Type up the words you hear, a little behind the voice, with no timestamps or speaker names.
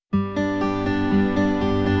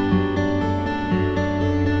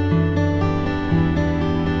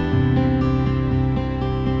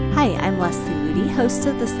host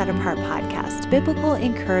of the Set Apart podcast, biblical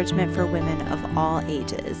encouragement for women of all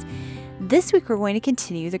ages. This week, we're going to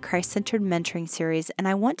continue the Christ-centered mentoring series, and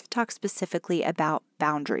I want to talk specifically about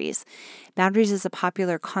boundaries. Boundaries is a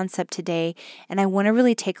popular concept today, and I want to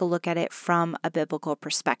really take a look at it from a biblical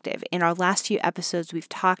perspective. In our last few episodes, we've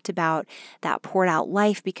talked about that poured out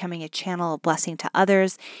life becoming a channel of blessing to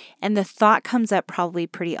others, and the thought comes up probably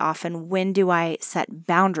pretty often, when do I set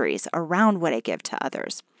boundaries around what I give to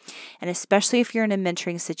others? And especially if you're in a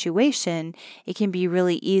mentoring situation, it can be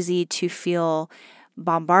really easy to feel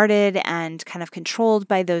bombarded and kind of controlled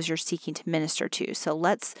by those you're seeking to minister to. So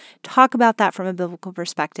let's talk about that from a biblical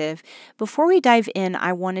perspective. Before we dive in,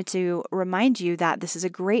 I wanted to remind you that this is a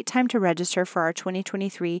great time to register for our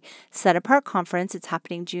 2023 Set Apart Conference. It's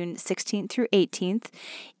happening June 16th through 18th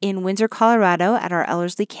in Windsor, Colorado at our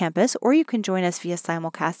Ellerslie campus, or you can join us via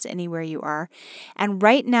simulcast anywhere you are. And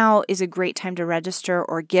right now is a great time to register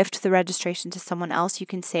or gift the registration to someone else. You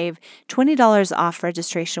can save $20 off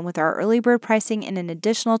registration with our early bird pricing and an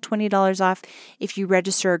additional $20 off if you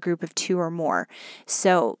register a group of 2 or more.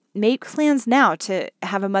 So make plans now to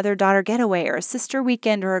have a mother-daughter getaway or a sister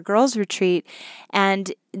weekend or a girls retreat.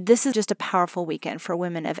 And this is just a powerful weekend for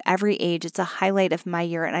women of every age. It's a highlight of my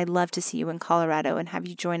year, and I'd love to see you in Colorado and have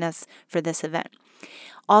you join us for this event.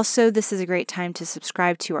 Also, this is a great time to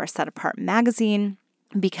subscribe to our Set Apart magazine,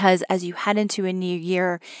 because as you head into a new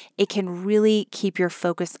year, it can really keep your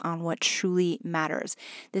focus on what truly matters.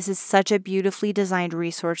 This is such a beautifully designed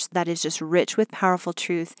resource that is just rich with powerful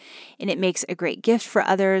truth, and it makes a great gift for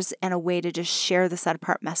others and a way to just share the Set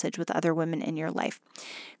Apart message with other women in your life.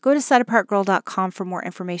 Go to setapartgirl.com for more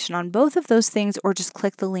information on both of those things, or just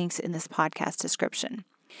click the links in this podcast description.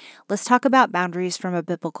 Let's talk about boundaries from a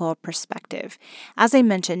biblical perspective. As I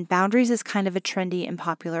mentioned, boundaries is kind of a trendy and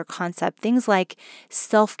popular concept. Things like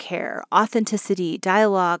self-care, authenticity,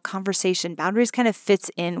 dialogue, conversation, boundaries kind of fits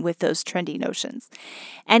in with those trendy notions.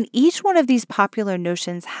 And each one of these popular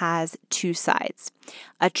notions has 2 sides,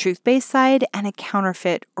 a truth-based side and a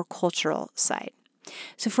counterfeit or cultural side.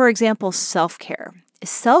 So for example, self-care.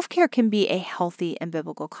 Self-care can be a healthy and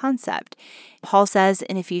biblical concept. Paul says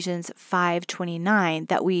in Ephesians 5:29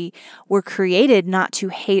 that we were created not to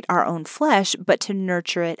hate our own flesh, but to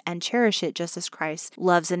nurture it and cherish it, just as Christ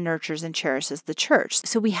loves and nurtures and cherishes the church.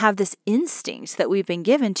 So we have this instinct that we've been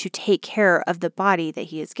given to take care of the body that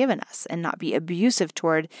he has given us and not be abusive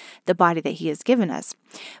toward the body that he has given us.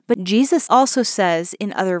 But Jesus also says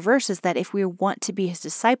in other verses that if we want to be his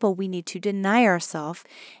disciple, we need to deny ourselves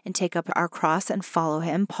and take up our cross and follow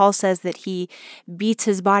him. Paul says that he beats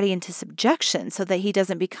his body into subjection so that he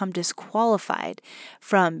doesn't become disqualified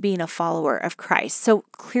from being a follower of Christ. So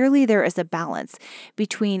clearly there is a balance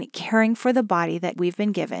between caring for the body that we've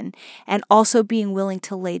been given and also being willing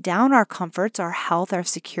to lay down our comforts, our health, our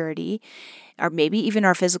security, or maybe even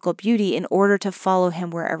our physical beauty in order to follow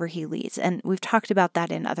him wherever he leads. And we've talked about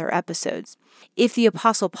that in other episodes. If the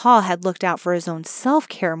Apostle Paul had looked out for his own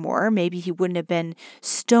self-care more, maybe he wouldn't have been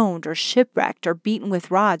stoned or shipwrecked or beaten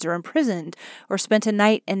with rods or imprisoned or spent a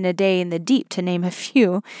night and a day in the deep, to name a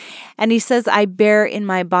few. And he says, I bear in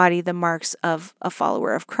my body the marks of a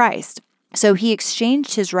follower of Christ. So he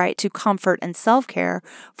exchanged his right to comfort and self-care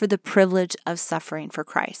for the privilege of suffering for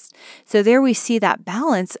Christ. So there we see that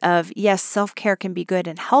balance of, yes, self-care can be good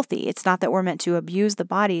and healthy. It's not that we're meant to abuse the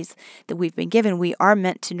bodies that we've been given. We are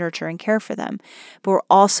meant to nurture and care for them. But we're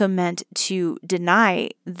also meant to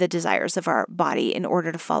deny the desires of our body in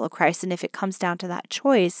order to follow Christ. And if it comes down to that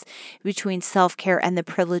choice between self-care and the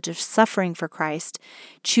privilege of suffering for Christ,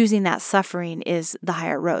 choosing that suffering is the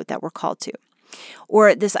higher road that we're called to.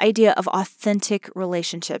 Or this idea of authentic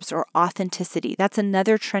relationships or authenticity. That's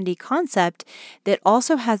another trendy concept that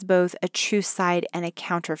also has both a truth side and a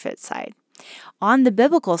counterfeit side. On the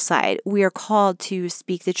biblical side, we are called to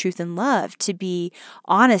speak the truth in love, to be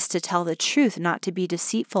honest, to tell the truth, not to be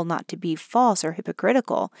deceitful, not to be false or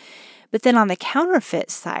hypocritical. But then on the counterfeit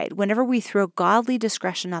side, whenever we throw godly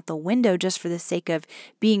discretion out the window just for the sake of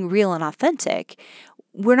being real and authentic,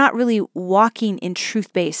 we're not really walking in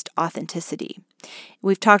truth-based authenticity.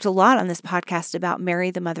 We've talked a lot on this podcast about Mary,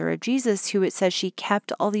 the mother of Jesus, who it says she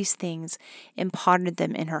kept all these things and pondered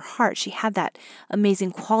them in her heart. She had that amazing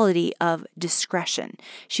quality of discretion.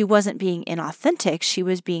 She wasn't being inauthentic, she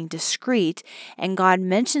was being discreet. And God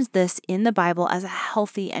mentions this in the Bible as a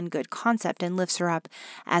healthy and good concept and lifts her up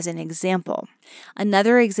as an example.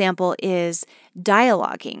 Another example is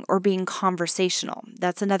dialoguing or being conversational.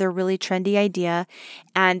 That's another really trendy idea.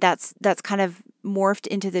 And that's kind of morphed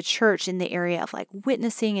into the church in the area of like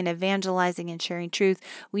witnessing and evangelizing and sharing truth.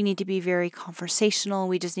 We need to be very conversational.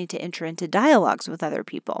 We just need to enter into dialogues with other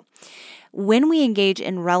people. When we engage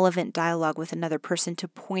in relevant dialogue with another person to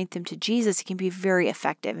point them to Jesus, it can be very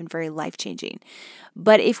effective and very life-changing.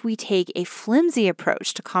 But if we take a flimsy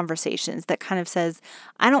approach to conversations that kind of says,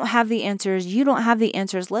 I don't have the answers, you don't have the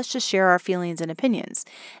answers, let's just share our feelings and opinions,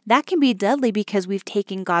 that can be deadly because we've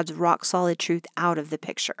taken God's rock-solid truth out of the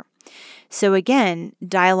picture. So again,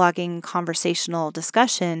 dialoguing, conversational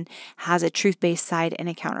discussion has a truth-based side and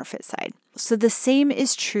a counterfeit side. So the same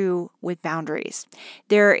is true with boundaries.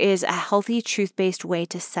 There is a healthy, truth-based way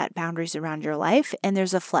to set boundaries around your life, and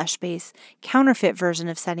there's a flesh-based, counterfeit version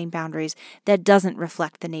of setting boundaries that doesn't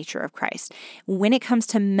reflect the nature of Christ. When it comes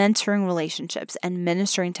to mentoring relationships and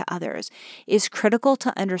ministering to others, it's critical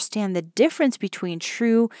to understand the difference between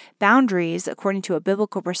true boundaries, according to a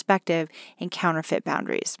biblical perspective, and counterfeit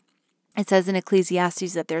boundaries. It says in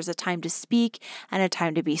Ecclesiastes that there's a time to speak and a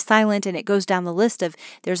time to be silent, and it goes down the list of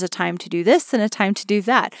there's a time to do this and a time to do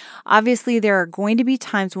that. Obviously, there are going to be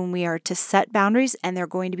times when we are to set boundaries, and there are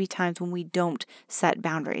going to be times when we don't set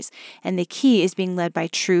boundaries. And the key is being led by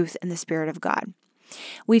truth and the Spirit of God.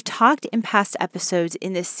 We've talked in past episodes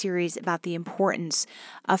in this series about the importance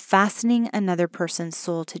of fastening another person's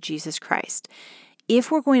soul to Jesus Christ. If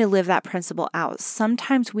we're going to live that principle out,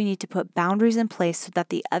 sometimes we need to put boundaries in place so that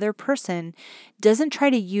the other person doesn't try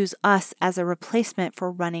to use us as a replacement for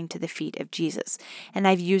running to the feet of Jesus. And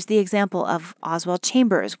I've used the example of Oswald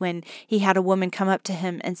Chambers when he had a woman come up to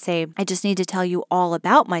him and say, I just need to tell you all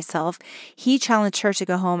about myself. He challenged her to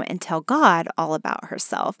go home and tell God all about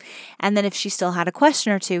herself. And then if she still had a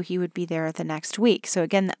question or two, he would be there the next week. So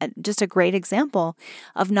again, just a great example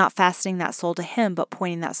of not fastening that soul to him, but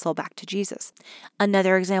pointing that soul back to Jesus.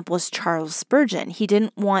 Another example is Charles Spurgeon. He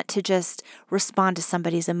didn't want to just respond to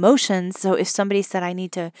somebody's emotions. So if somebody said, I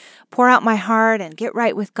need to pour out my heart and get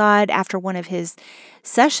right with God after one of his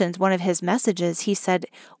sessions, one of his messages, he said,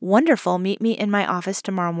 wonderful, meet me in my office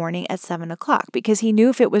tomorrow morning at 7:00, because he knew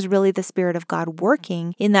if it was really the Spirit of God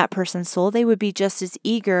working in that person's soul, they would be just as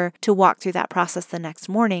eager to walk through that process the next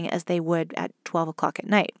morning as they would at 12:00 at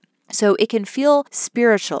night. So it can feel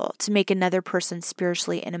spiritual to make another person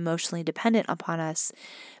spiritually and emotionally dependent upon us,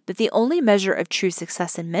 but the only measure of true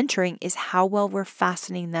success in mentoring is how well we're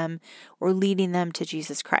fastening them or leading them to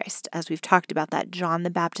Jesus Christ, as we've talked about that John the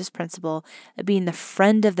Baptist principle of being the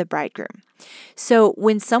friend of the bridegroom. So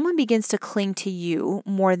when someone begins to cling to you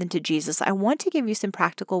more than to Jesus, I want to give you some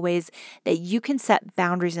practical ways that you can set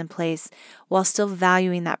boundaries in place while still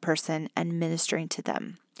valuing that person and ministering to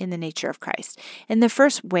them in the nature of Christ. And the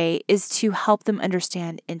first way is to help them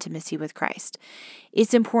understand intimacy with Christ.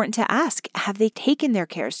 It's important to ask, have they taken their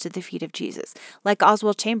cares to the feet of Jesus? Like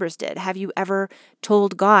Oswald Chambers did. Have you ever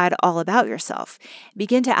told God all about yourself?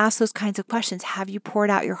 Begin to ask those kinds of questions. Have you poured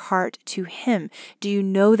out your heart to Him? Do you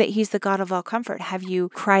know that He's the God of all comfort? Have you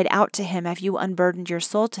cried out to Him? Have you unburdened your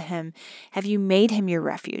soul to Him? Have you made Him your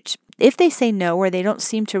refuge? If they say no, or they don't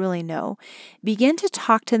seem to really know, begin to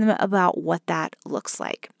talk to them about what that looks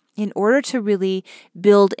like. In order to really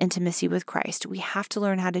build intimacy with Christ, we have to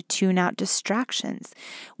learn how to tune out distractions.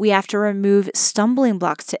 We have to remove stumbling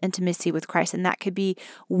blocks to intimacy with Christ, and that could be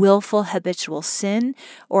willful, habitual sin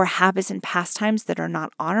or habits and pastimes that are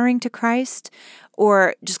not honoring to Christ,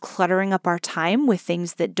 or just cluttering up our time with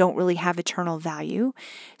things that don't really have eternal value.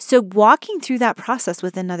 So walking through that process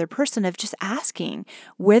with another person of just asking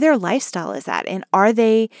where their lifestyle is at, and are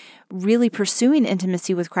they really pursuing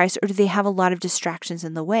intimacy with Christ, or do they have a lot of distractions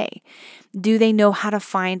in the way? Do they know how to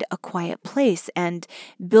find a quiet place and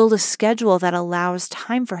build a schedule that allows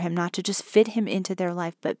time for Him, not to just fit Him into their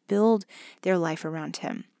life, but build their life around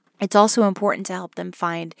Him? It's also important to help them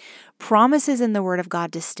find promises in the Word of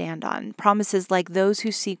God to stand on. Promises like, those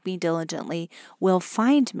who seek me diligently will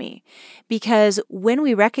find me. Because when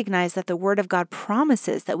we recognize that the Word of God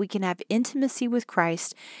promises that we can have intimacy with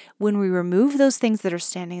Christ when we remove those things that are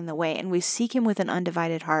standing in the way and we seek Him with an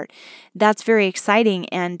undivided heart, that's very exciting.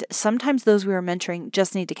 And sometimes those we are mentoring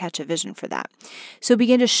just need to catch a vision for that. So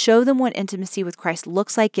begin to show them what intimacy with Christ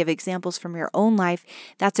looks like. Give examples from your own life.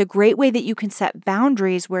 That's a great way that you can set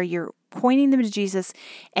boundaries where you're pointing them to Jesus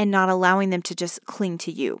and not allowing them to just cling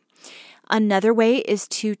to you. Another way is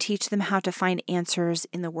to teach them how to find answers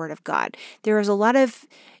in the Word of God. There is a lot of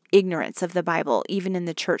ignorance of the Bible, even in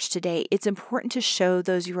the church today. It's important to show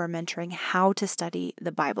those you are mentoring how to study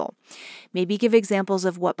the Bible. Maybe give examples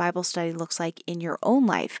of what Bible study looks like in your own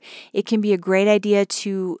life. It can be a great idea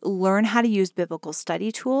to learn how to use biblical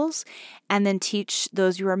study tools and then teach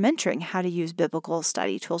those you are mentoring how to use biblical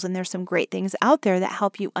study tools. And there's some great things out there that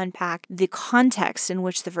help you unpack the context in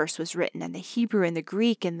which the verse was written, and the Hebrew and the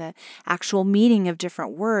Greek and the actual meaning of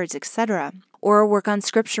different words, etc. or work on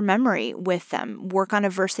scripture memory with them, work on a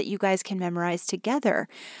verse that you guys can memorize together,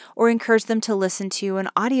 or encourage them to listen to an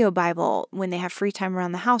audio Bible when they have free time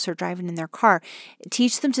around the house or driving in their car.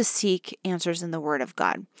 Teach them to seek answers in the Word of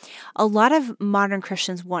God. A lot of modern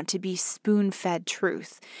Christians want to be spoon-fed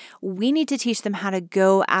truth. We need to teach them how to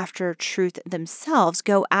go after truth themselves,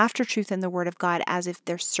 go after truth in the Word of God as if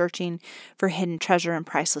they're searching for hidden treasure and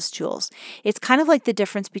priceless jewels. It's kind of like the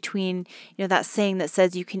difference between, that saying that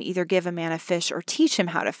says you can either give a man a fish or teach him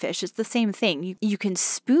how to fish. It's the same thing. You can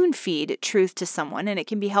spoon feed truth to someone and it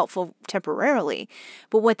can be helpful temporarily,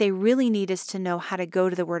 but what they really need is to know how to go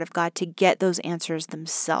to the Word of God to get those answers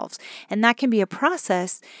themselves. And that can be a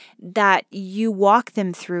process that you walk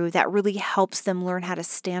them through that really helps them learn how to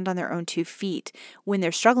stand on their own 2 feet when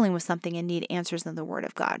they're struggling with something and need answers in the Word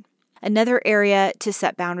of God. Another area to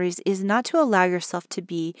set boundaries is not to allow yourself to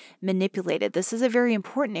be manipulated. This is a very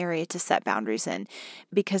important area to set boundaries in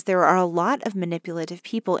because there are a lot of manipulative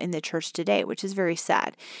people in the church today, which is very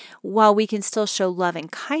sad. While we can still show love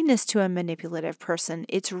and kindness to a manipulative person,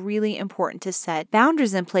 it's really important to set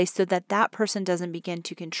boundaries in place so that that person doesn't begin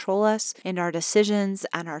to control us in our decisions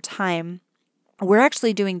and our time. We're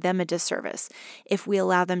actually doing them a disservice if we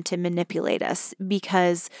allow them to manipulate us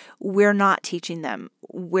because we're not teaching them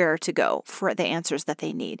where to go for the answers that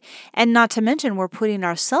they need. And not to mention, we're putting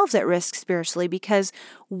ourselves at risk spiritually because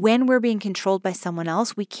when we're being controlled by someone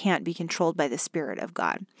else, we can't be controlled by the Spirit of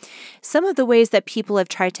God. Some of the ways that people have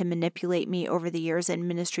tried to manipulate me over the years in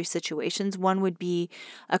ministry situations, one would be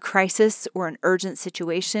a crisis or an urgent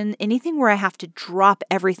situation, anything where I have to drop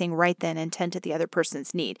everything right then and tend to the other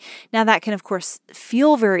person's need. Now, that can, of course,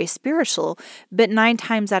 feel very spiritual, but 9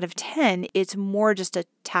 times out of 10, it's more just a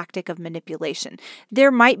tactic of manipulation.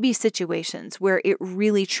 There might be situations where it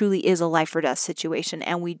really truly is a life or death situation,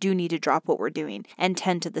 and we do need to drop what we're doing and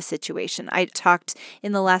tend to the situation. I talked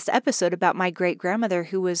in the last episode about my great-grandmother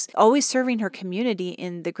who was always serving her community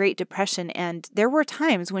in the Great Depression, and there were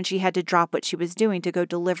times when she had to drop what she was doing to go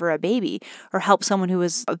deliver a baby or help someone who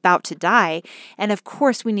was about to die, and of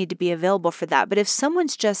course we need to be available for that. But if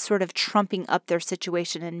someone's just sort of trumping up their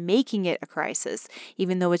situation and making it a crisis,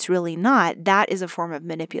 even though it's really not, that is a form of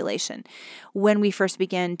manipulation. When we first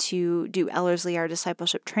began to do Ellerslie, our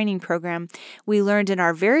discipleship training program, we learned in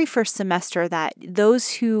our very first semester that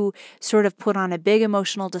those who sort of put on a big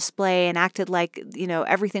emotional display and acted like,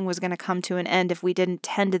 everything was going to come to an end if we didn't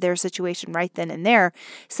tend to their situation right then and there,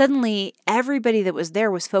 suddenly everybody that was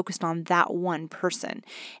there was focused on that one person.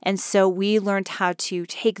 And so we learned how to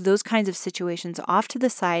take those kinds of situations off to the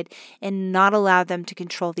side and not allow them to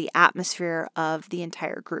control the atmosphere of the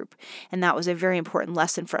entire group. And that was a very important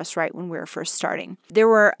lesson for us right when we were first starting. There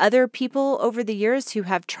were other people over the years who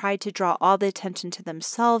have tried to draw all the attention to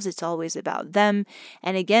themselves. It's always about them.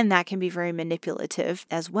 And again, that can be very manipulative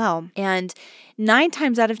as well. And 9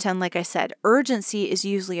 times out of 10, like I said, urgency is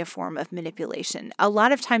usually a form of manipulation. A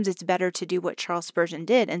lot of times it's better to do what Charles Spurgeon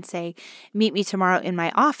did and say, meet me tomorrow in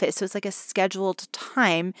my office. So it's like a scheduled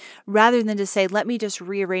time rather than to say, let me just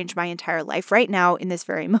rearrange my entire life right now in this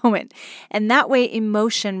very moment. And that way,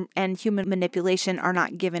 emotion and human manipulation are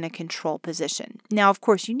not given a control position. Now, of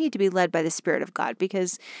course, you need to be led by the Spirit of God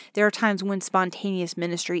because there are times when spontaneous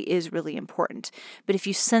ministry is really important. But if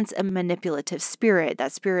you sense a manipulative spirit,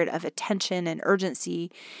 that spirit of attention and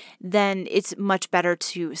urgency, then it's much better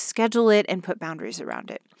to schedule it and put boundaries around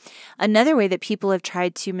it. Another way that people have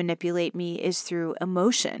tried to manipulate me is through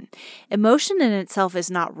emotion. Emotion in itself is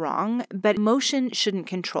not wrong, but emotion shouldn't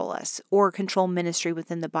control us or control ministry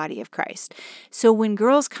within the body of Christ. So when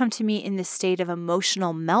girls come to me in this state of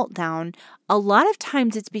emotional meltdown, a lot of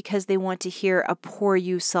times it's because they want to hear a poor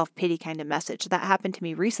you, self-pity kind of message. That happened to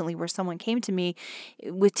me recently where someone came to me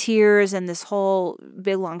with tears and this whole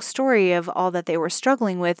big long story of all that they were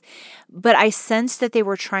struggling with. But I sensed that they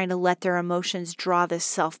were trying to let their emotions draw this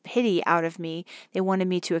self-pity out of me. They wanted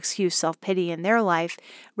me to excuse self-pity in their life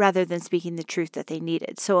rather than speaking the truth that they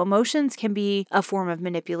needed. So emotions can be a form of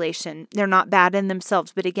manipulation. They're not bad in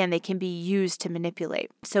themselves, but again, they can be used to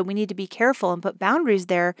manipulate. So we need to be careful and put boundaries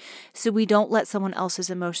there so we don't let someone else's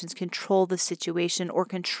emotions control the situation or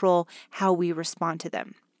control how we respond to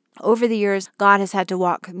them. Over the years, God has had to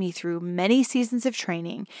walk me through many seasons of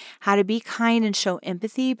training, how to be kind and show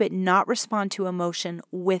empathy, but not respond to emotion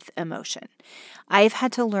with emotion. I've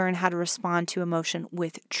had to learn how to respond to emotion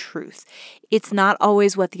with truth. It's not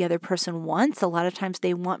always what the other person wants. A lot of times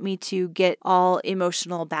they want me to get all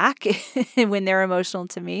emotional back when they're emotional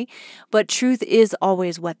to me, but truth is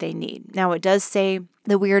always what they need. Now, it does say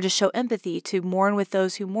that we are to show empathy, to mourn with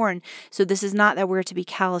those who mourn. So this is not that we're to be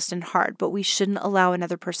calloused and hard, but we shouldn't allow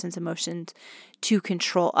another person's emotions to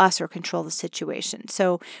control us or control the situation.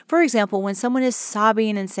 So, for example, when someone is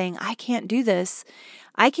sobbing and saying, I can't do this,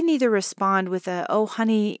 I can either respond with oh,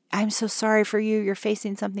 honey, I'm so sorry for you. You're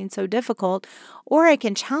facing something so difficult. Or I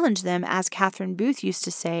can challenge them, as Catherine Booth used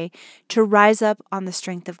to say, to rise up on the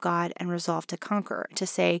strength of God and resolve to conquer, to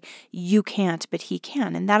say, you can't, but he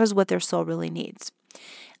can. And that is what their soul really needs.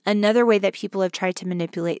 Another way that people have tried to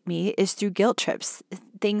manipulate me is through guilt trips.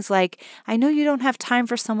 Things like, I know you don't have time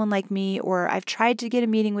for someone like me, or I've tried to get a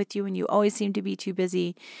meeting with you and you always seem to be too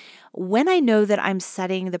busy. When I know that I'm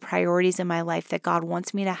setting the priorities in my life that God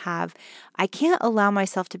wants me to have, I can't allow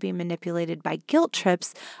myself to be manipulated by guilt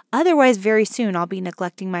trips. Otherwise, very soon I'll be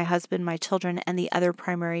neglecting my husband, my children, and the other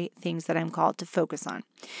primary things that I'm called to focus on.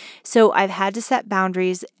 So I've had to set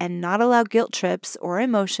boundaries and not allow guilt trips or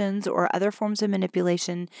emotions or other forms of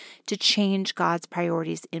manipulation to change God's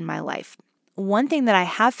priorities in my life. One thing that I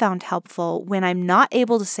have found helpful when I'm not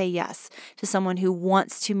able to say yes to someone who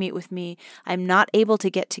wants to meet with me, I'm not able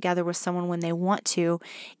to get together with someone when they want to,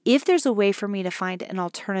 if there's a way for me to find an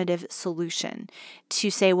alternative solution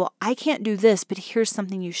to say, well, I can't do this, but here's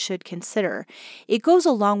something you should consider. It goes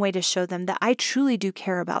a long way to show them that I truly do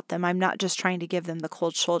care about them. I'm not just trying to give them the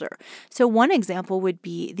cold shoulder. So one example would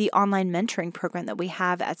be the online mentoring program that we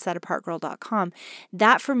have at setapartgirl.com.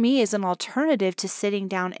 That for me is an alternative to sitting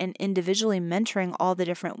down and individually mentoring all the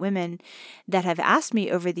different women that have asked me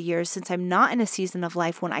over the years. Since I'm not in a season of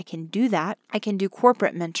life when I can do that, I can do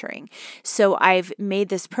corporate mentoring. So I've made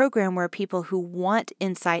this program where people who want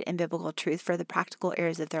insight and biblical truth for the practical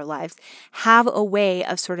areas of their lives have a way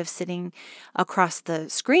of sort of sitting across the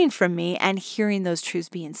screen from me and hearing those truths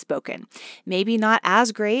being spoken. Maybe not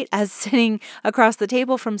as great as sitting across the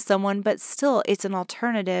table from someone, but still it's an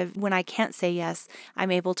alternative. When I can't say yes,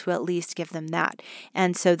 I'm able to at least give them that.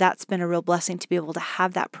 And so that's been a real blessing to be able to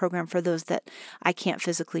have that program for those that I can't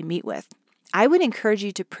physically meet with. I would encourage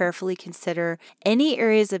you to prayerfully consider any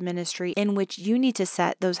areas of ministry in which you need to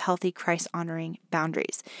set those healthy Christ-honoring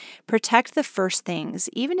boundaries. Protect the first things,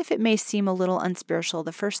 even if it may seem a little unspiritual.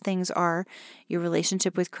 The first things are your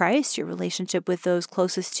relationship with Christ, your relationship with those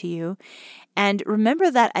closest to you. And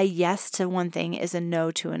remember that a yes to one thing is a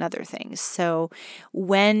no to another thing. So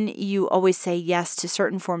when you always say yes to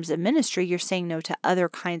certain forms of ministry, you're saying no to other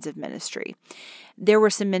kinds of ministry. There were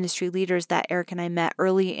some ministry leaders that Eric and I met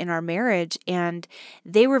early in our marriage, and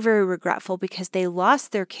they were very regretful because they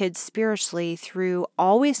lost their kids spiritually through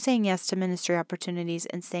always saying yes to ministry opportunities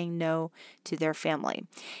and saying no to their family.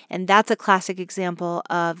 And that's a classic example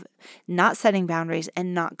of not setting boundaries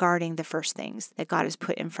and not guarding the first things that God has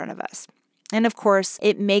put in front of us. And of course,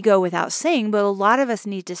 it may go without saying, but a lot of us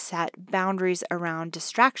need to set boundaries around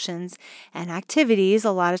distractions and activities,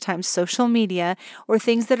 a lot of times social media, or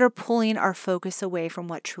things that are pulling our focus away from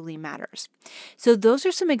what truly matters. So those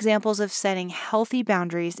are some examples of setting healthy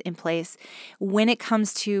boundaries in place. When it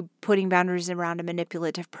comes to putting boundaries around a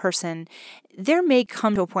manipulative person, there may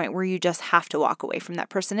come to a point where you just have to walk away from that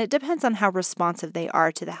person. It depends on how responsive they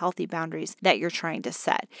are to the healthy boundaries that you're trying to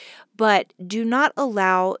set. But do not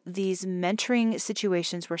allow these mentoring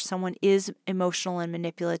situations where someone is emotional and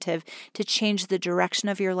manipulative to change the direction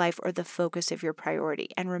of your life or the focus of your priority.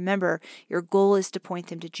 And remember, your goal is to point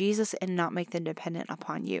them to Jesus and not make them dependent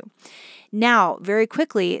upon you. Now, very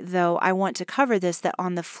quickly, though, I want to cover this, that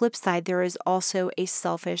on the flip side, there is also a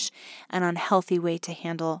selfish and unhealthy way to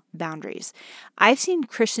handle boundaries. I've seen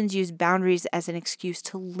Christians use boundaries as an excuse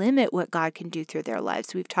to limit what God can do through their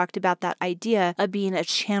lives. We've talked about that idea of being a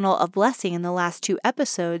channel of blessing in the last 2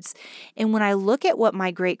 episodes. And when I look at what my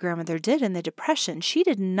great-grandmother did in the Depression, she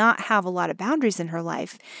did not have a lot of boundaries in her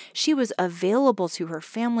life. She was available to her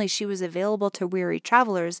family. She was available to weary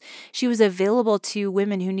travelers. She was available to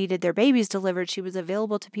women who needed their babies delivered. She was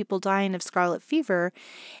available to people dying of scarlet fever.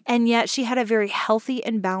 And yet she had a very healthy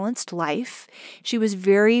and balanced life. She was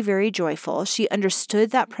very, very joyful. She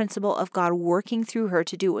understood that principle of God working through her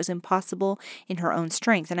to do what was impossible in her own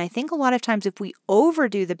strength. And I think a lot of times if we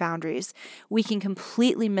overdo the boundaries, we can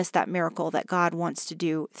completely miss that miracle that God wants to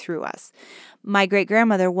do through us. My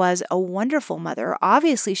great-grandmother was a wonderful mother.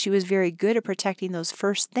 Obviously, she was very good at protecting those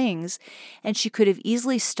first things, and she could have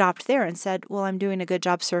easily stopped there and said, well, I'm doing a good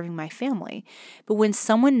job serving my family. But when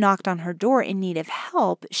someone knocked on her door in need of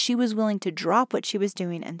help, she was willing to drop what she was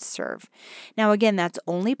doing and serve. Now, again, that's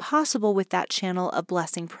only possible with that channel of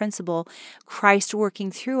blessing principle, Christ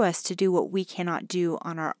working through us to do what we cannot do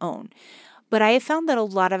on our own. But I have found that a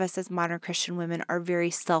lot of us as modern Christian women are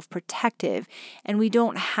very self-protective, and we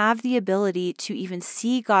don't have the ability to even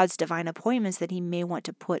see God's divine appointments that He may want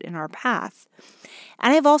to put in our path.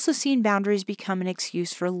 And I've also seen boundaries become an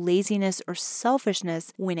excuse for laziness or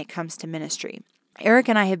selfishness when it comes to ministry. Eric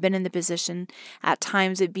and I have been in the position at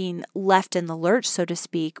times of being left in the lurch, so to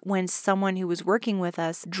speak, when someone who was working with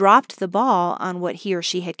us dropped the ball on what he or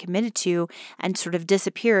she had committed to and sort of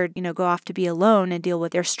disappeared, go off to be alone and deal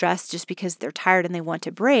with their stress just because they're tired and they want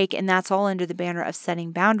to break. And that's all under the banner of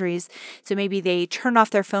setting boundaries. So maybe they turned off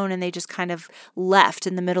their phone and they just kind of left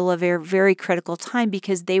in the middle of a very critical time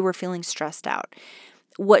because they were feeling stressed out.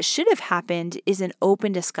 What should have happened is an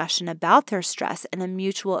open discussion about their stress and a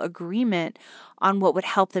mutual agreement on what would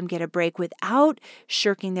help them get a break without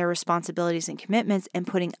shirking their responsibilities and commitments and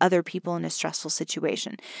putting other people in a stressful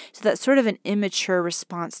situation. So that's sort of an immature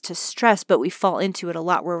response to stress, but we fall into it a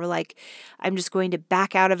lot where we're like, I'm just going to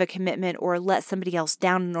back out of a commitment or let somebody else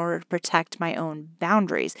down in order to protect my own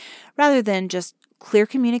boundaries, rather than just clear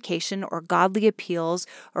communication or godly appeals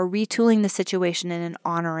or retooling the situation in an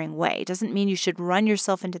honoring way. It doesn't mean you should run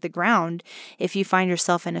yourself into the ground if you find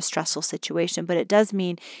yourself in a stressful situation, but it does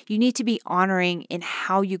mean you need to be honoring in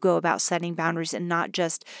how you go about setting boundaries and not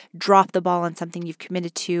just drop the ball on something you've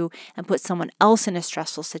committed to and put someone else in a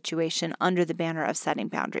stressful situation under the banner of setting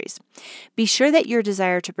boundaries. Be sure that your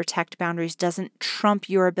desire to protect boundaries doesn't trump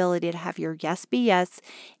your ability to have your yes be yes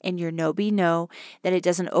and your no be no, that it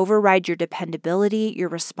doesn't override your dependability, your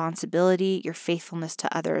responsibility, your faithfulness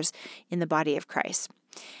to others in the body of Christ.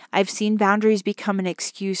 I've seen boundaries become an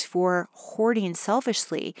excuse for hoarding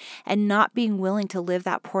selfishly and not being willing to live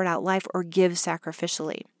that poured out life or give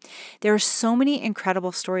sacrificially. There are so many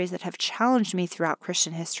incredible stories that have challenged me throughout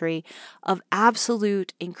Christian history of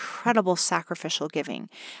absolute incredible sacrificial giving.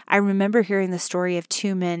 I remember hearing the story of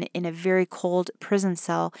two men in a very cold prison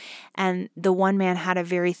cell, and the one man had a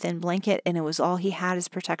very thin blanket and it was all he had as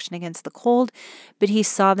protection against the cold, but he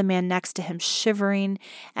saw the man next to him shivering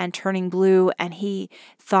and turning blue, and he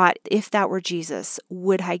thought, if that were Jesus,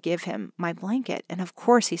 would I give him my blanket? And of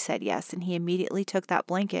course he said yes, and he immediately took that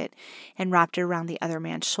blanket and wrapped it around the other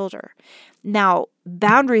man's shoulder. Now,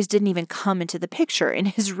 boundaries didn't even come into the picture. In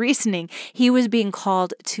his reasoning, he was being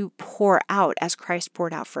called to pour out as Christ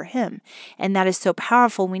poured out for him. And that is so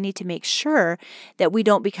powerful. We need to make sure that we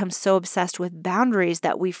don't become so obsessed with boundaries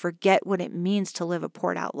that we forget what it means to live a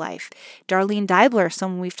poured out life. Darlene Deibler,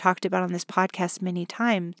 someone we've talked about on this podcast many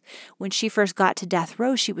times, when she first got to death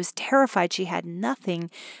row, she was terrified. She had nothing.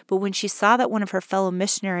 But when she saw that one of her fellow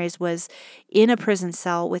missionaries was in a prison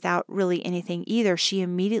cell without really anything either, she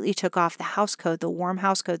immediately took off the house coat, the warm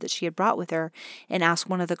house coat that she had brought with her, and asked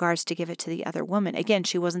one of the guards to give it to the other woman. Again,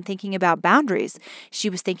 she wasn't thinking about boundaries. She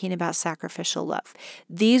was thinking about sacrificial love.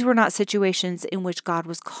 These were not situations in which God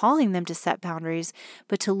was calling them to set boundaries,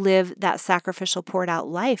 but to live that sacrificial, poured out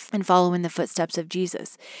life and follow in the footsteps of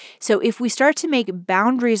Jesus. So if we start to make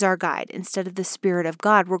boundaries our guide instead of the Spirit of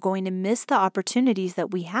God, we're going to miss the opportunities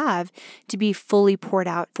that we have to be fully poured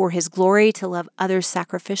out for His glory, to love others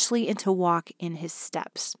sacrificially, and to walk in His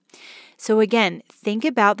steps. So again, think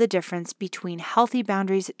about the difference between healthy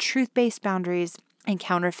boundaries, truth-based boundaries, and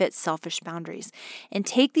counterfeit selfish boundaries. And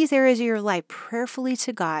take these areas of your life prayerfully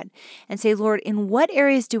to God and say, Lord, in what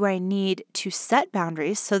areas do I need to set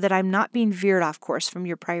boundaries so that I'm not being veered off course from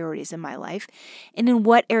your priorities in my life? And in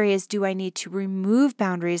what areas do I need to remove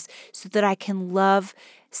boundaries so that I can love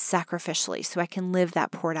sacrificially, so I can live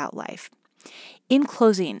that poured out life? In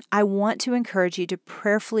closing, I want to encourage you to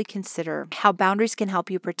prayerfully consider how boundaries can help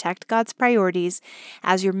you protect God's priorities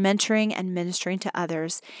as you're mentoring and ministering to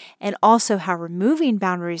others, and also how removing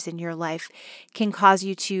boundaries in your life can cause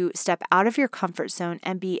you to step out of your comfort zone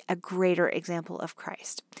and be a greater example of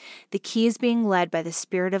Christ. The key is being led by the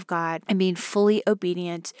Spirit of God and being fully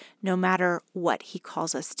obedient no matter what He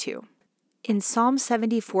calls us to. In Psalm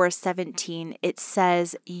 74:17, it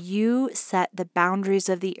says, "You set the boundaries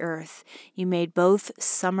of the earth. You made both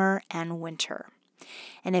summer and winter."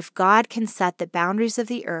 And if God can set the boundaries of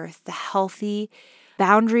the earth, the healthy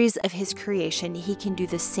boundaries of His creation, He can do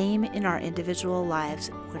the same in our individual lives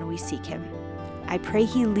when we seek Him. I pray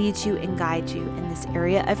He leads you and guides you in this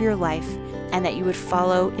area of your life, and that you would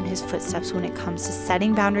follow in His footsteps when it comes to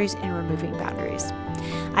setting boundaries and removing boundaries.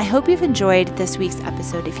 I hope you've enjoyed this week's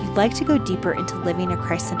episode. If you'd like to go deeper into living a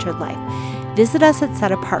Christ-centered life, visit us at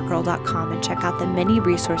setapartgirl.com and check out the many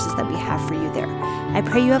resources that we have for you there. I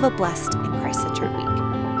pray you have a blessed and Christ-centered week.